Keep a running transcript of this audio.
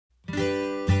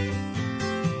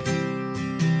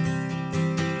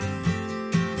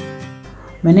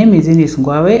My name is Inis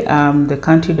Ngwawe. I'm the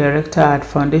Country Director at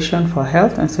Foundation for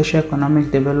Health and Socio-Economic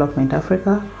Development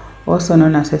Africa, also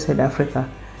known as HESED Africa,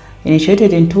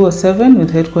 initiated in 2007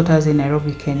 with headquarters in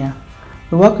Nairobi, Kenya.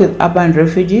 We work with urban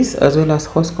refugees as well as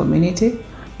host community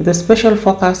with a special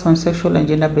focus on sexual and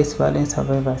gender-based violence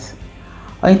survivors.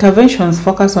 Our interventions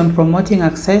focus on promoting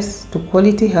access to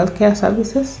quality healthcare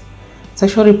services,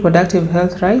 sexual reproductive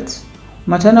health rights,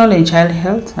 maternal and child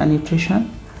health and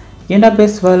nutrition,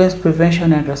 gender-based violence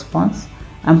prevention and response,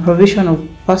 and provision of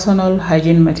personal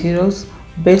hygiene materials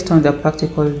based on their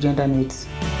practical gender needs.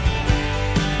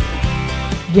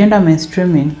 Gender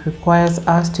mainstreaming requires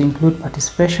us to include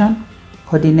participation,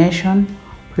 coordination,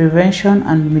 prevention,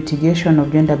 and mitigation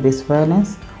of gender-based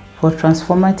violence for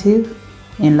transformative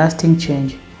and lasting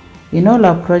change. In all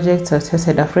our projects at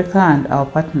HESED Africa and our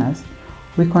partners,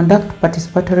 we conduct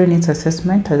participatory needs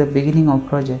assessment at the beginning of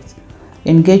projects,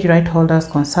 engage right holders,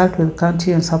 consult with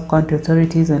county and sub-county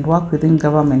authorities, and work within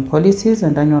government policies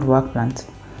and annual work plans.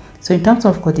 So in terms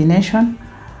of coordination,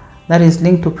 that is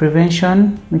linked to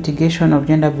prevention, mitigation of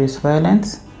gender-based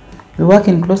violence, we work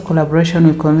in close collaboration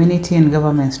with community and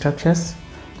government structures,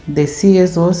 the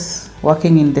CSOs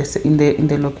working in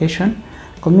the location,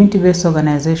 community-based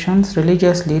organizations,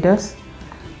 religious leaders,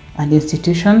 and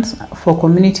institutions for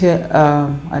community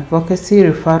advocacy,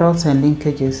 referrals, and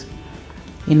linkages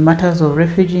in matters of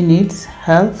refugee needs,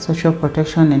 health, social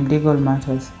protection, and legal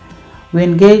matters. We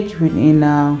engage in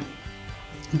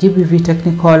GBV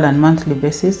technical and monthly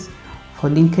basis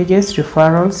for linkages,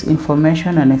 referrals,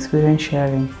 information, and experience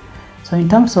sharing. So in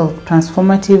terms of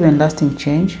transformative and lasting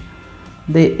change,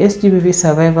 the SGBV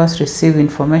survivors receive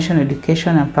information,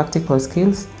 education, and practical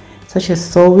skills such as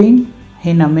sewing,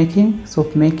 henna making,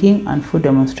 soap making, and food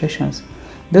demonstrations.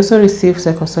 They also receive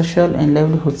psychosocial and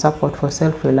livelihood support for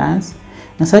self-reliance,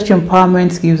 and such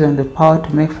empowerment gives them the power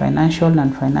to make financial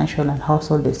and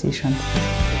household decisions.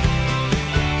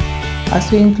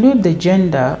 As we include the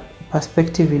gender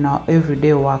perspective in our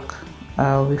everyday work,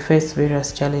 we face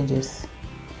various challenges.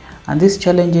 And these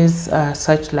challenges are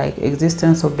such like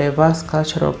existence of diverse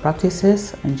cultural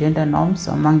practices and gender norms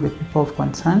among the people of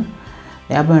concern,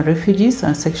 the urban refugees,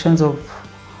 and sections of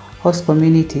host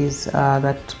communities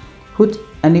that put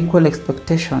unequal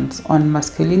expectations on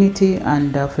masculinity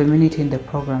and femininity in the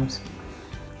programs.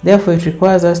 Therefore, it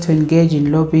requires us to engage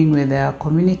in lobbying with our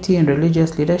community and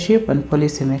religious leadership and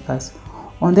policymakers.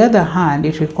 On the other hand,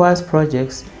 it requires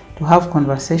projects to have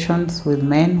conversations with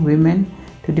men, women,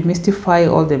 to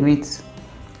demystify all the myths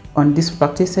on these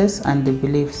practices and the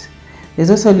beliefs. There's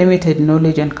also limited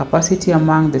knowledge and capacity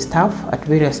among the staff at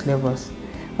various levels,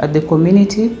 at the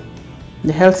community,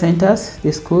 the health centers,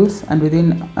 the schools, and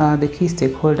within the key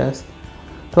stakeholders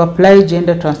to apply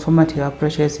gender transformative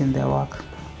approaches in their work.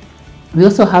 We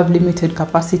also have limited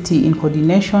capacity in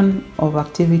coordination of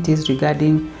activities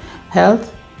regarding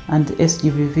health and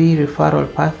SGBV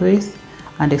referral pathways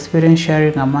and experience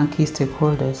sharing among key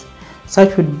stakeholders.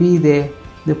 Such would be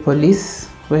the police,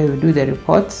 where we do the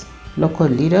reports, local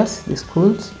leaders, the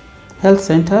schools, health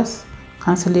centers,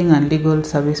 counseling, and legal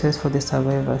services for the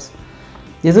survivors.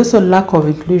 There's also lack of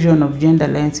inclusion of gender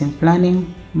lens in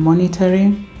planning,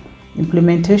 monitoring,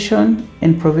 implementation,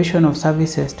 and provision of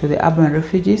services to the urban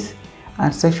refugees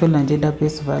and sexual and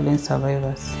gender-based violence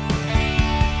survivors.